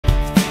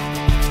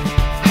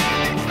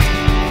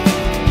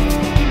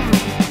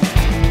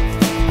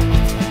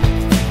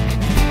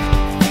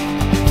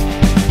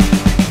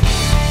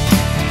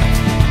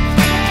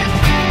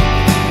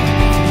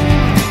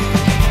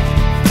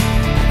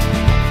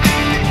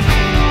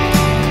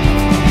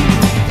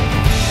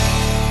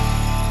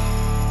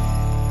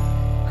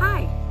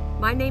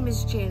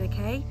is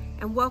Janna-Kay,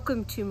 and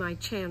welcome to my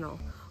channel,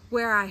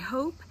 where I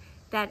hope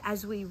that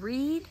as we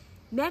read,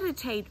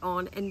 meditate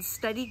on, and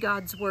study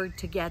God's Word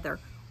together,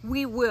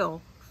 we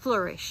will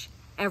flourish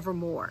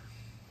evermore.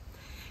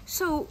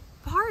 So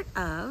part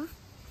of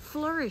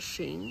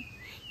flourishing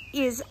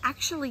is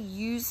actually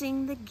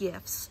using the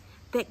gifts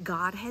that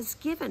God has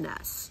given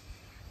us.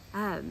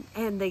 And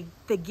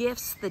the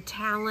gifts, the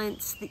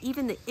talents,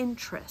 even the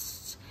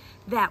interests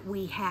that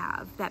we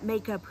have that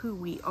make up who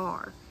we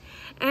are.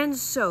 And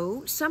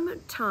so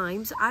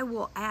sometimes I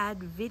will add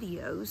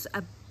videos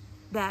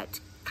that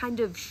kind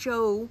of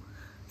show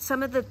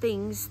some of the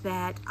things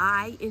that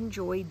I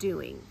enjoy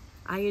doing.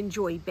 I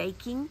enjoy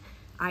baking,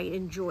 I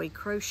enjoy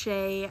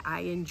crochet,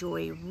 I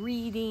enjoy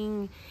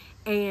reading,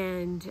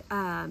 and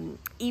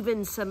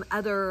even some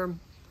other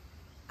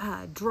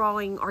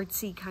drawing,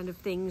 artsy kind of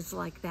things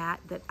like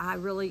that I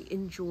really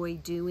enjoy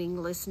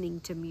doing, listening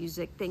to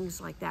music, things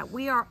like that.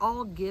 We are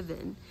all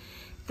given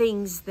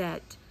things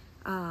that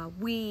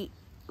we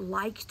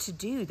like to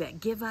do, that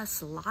give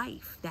us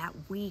life, that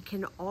we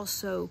can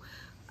also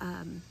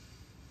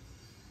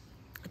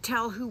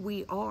tell who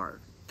we are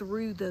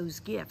through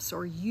those gifts,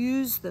 or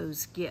use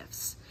those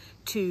gifts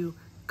to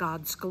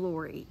God's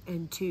glory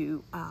and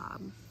to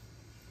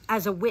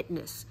as a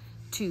witness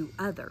to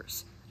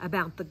others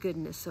about the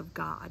goodness of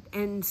God.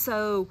 And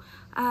so,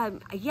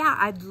 yeah,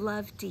 I'd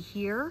love to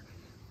hear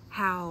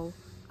how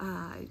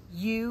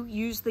you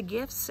use the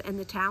gifts and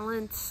the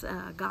talents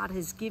God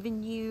has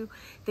given you,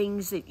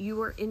 things that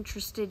you are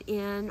interested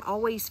in.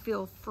 Always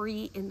feel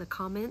free in the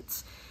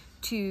comments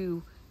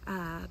to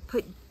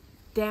put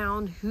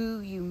down who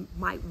you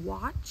might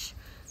watch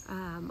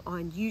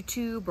on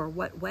YouTube, or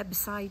what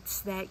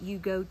websites that you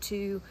go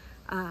to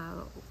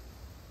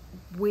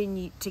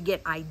to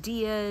get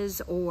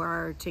ideas,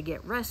 or to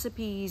get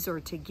recipes, or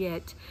to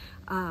get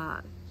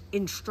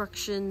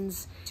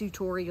instructions,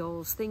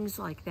 tutorials, things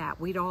like that.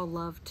 We'd all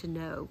love to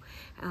know,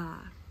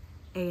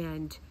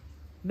 and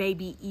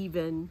maybe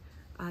even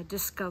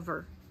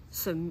discover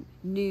some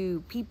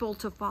new people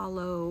to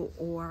follow,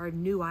 or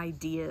new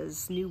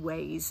ideas, new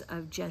ways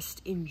of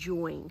just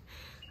enjoying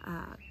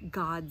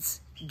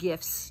God's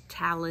gifts,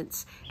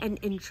 talents, and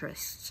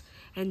interests.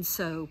 And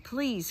so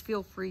please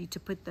feel free to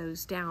put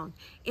those down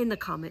in the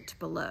comment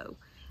below.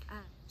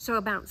 So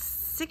about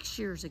 6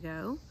 years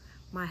ago,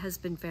 my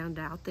husband found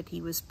out that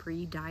he was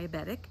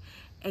pre-diabetic,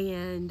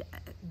 and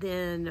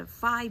then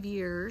 5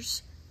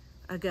 years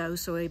ago,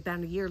 so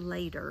about a year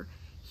later,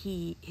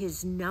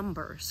 his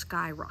number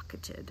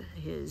skyrocketed.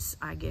 His,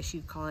 I guess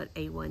you'd call it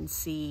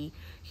A1C.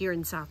 Here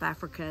in South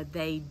Africa,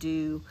 they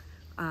do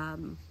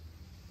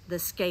the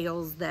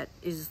scales that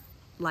is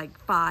like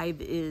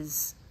 5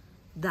 is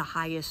the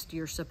highest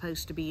you're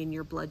supposed to be in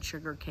your blood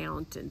sugar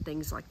count and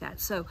things like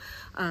that. So,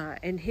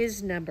 and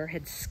his number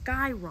had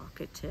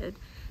skyrocketed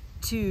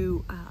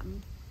to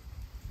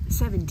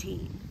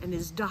 17, and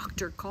his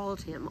doctor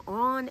called him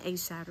on a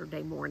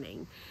Saturday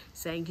morning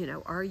saying, you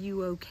know, are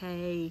you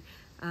okay?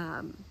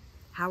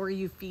 How are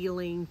you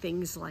feeling?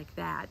 Things like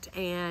that.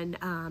 And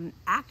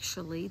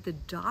actually the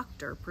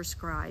doctor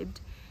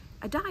prescribed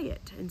a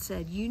diet and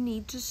said, you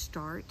need to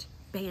start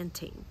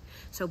Banting.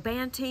 So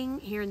Banting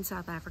here in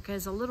South Africa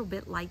is a little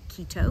bit like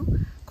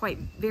Keto, quite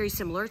very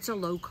similar. It's a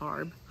low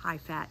carb, high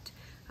fat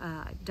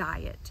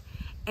diet.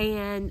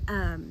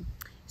 And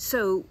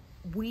so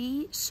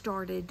we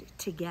started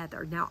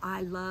together. Now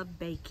I love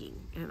baking,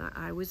 and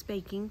I was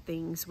baking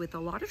things with a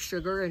lot of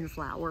sugar and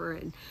flour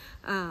and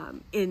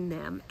in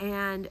them.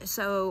 And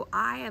so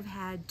I have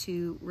had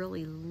to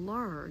really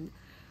learn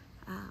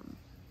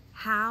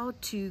how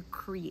to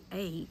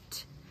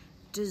create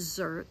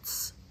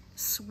desserts,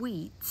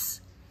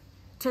 sweets,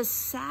 to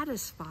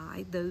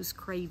satisfy those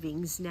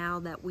cravings now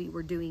that we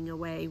were doing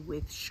away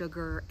with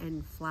sugar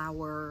and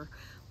flour,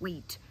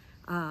 wheat,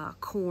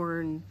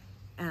 corn,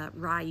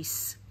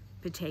 rice,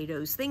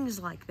 potatoes, things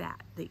like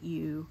that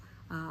you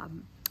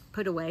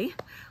put away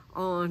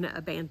on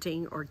a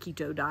Banting or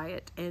Keto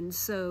diet. And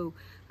so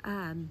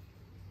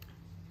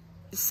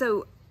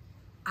so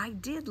I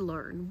did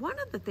learn, one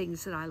of the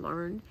things that I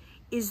learned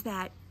is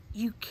that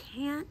you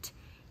can't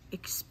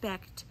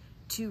expect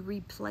to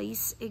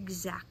replace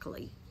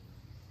exactly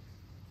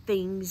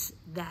things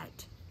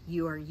that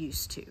you are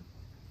used to.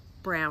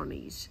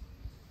 Brownies,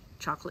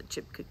 chocolate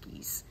chip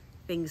cookies,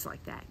 things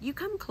like that. You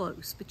come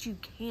close, but you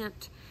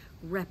can't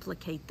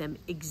replicate them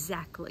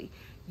exactly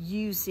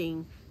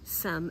using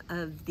some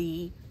of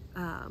the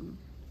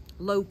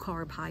low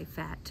carb, high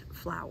fat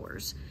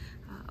flours.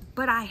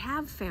 But I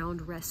have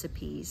found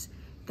recipes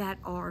that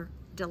are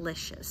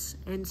delicious.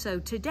 And so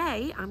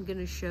today I'm going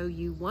to show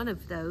you one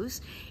of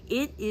those.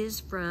 It is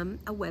from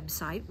a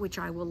website, which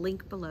I will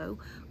link below,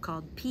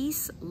 called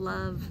Peace,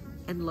 Love,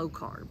 and Low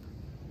Carb.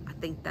 I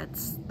think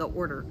that's the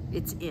order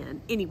it's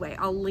in. Anyway,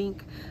 I'll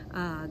link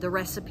the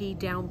recipe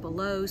down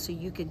below so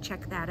you can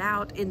check that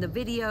out. In the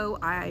video,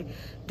 I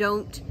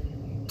don't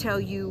tell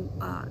you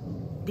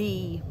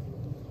the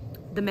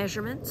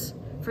measurements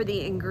for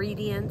the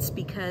ingredients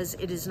because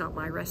it is not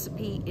my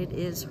recipe, it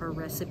is her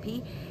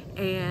recipe.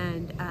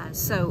 And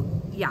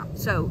so yeah,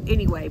 so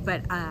anyway,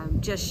 but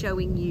just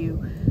showing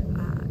you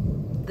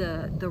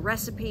the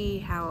recipe,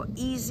 how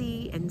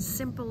easy and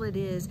simple it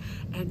is,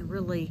 and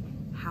really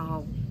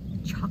how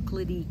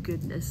chocolatey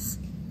goodness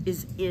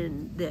is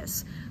in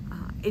this.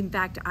 In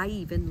fact, I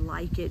even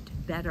like it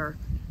better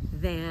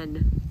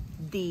than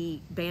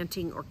the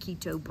Banting or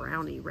Keto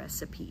brownie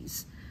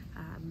recipes.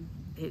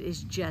 It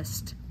is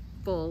just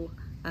full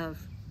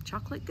of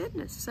chocolate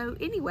goodness. So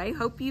anyway,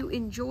 hope you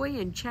enjoy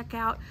and check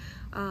out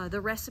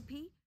the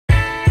recipe.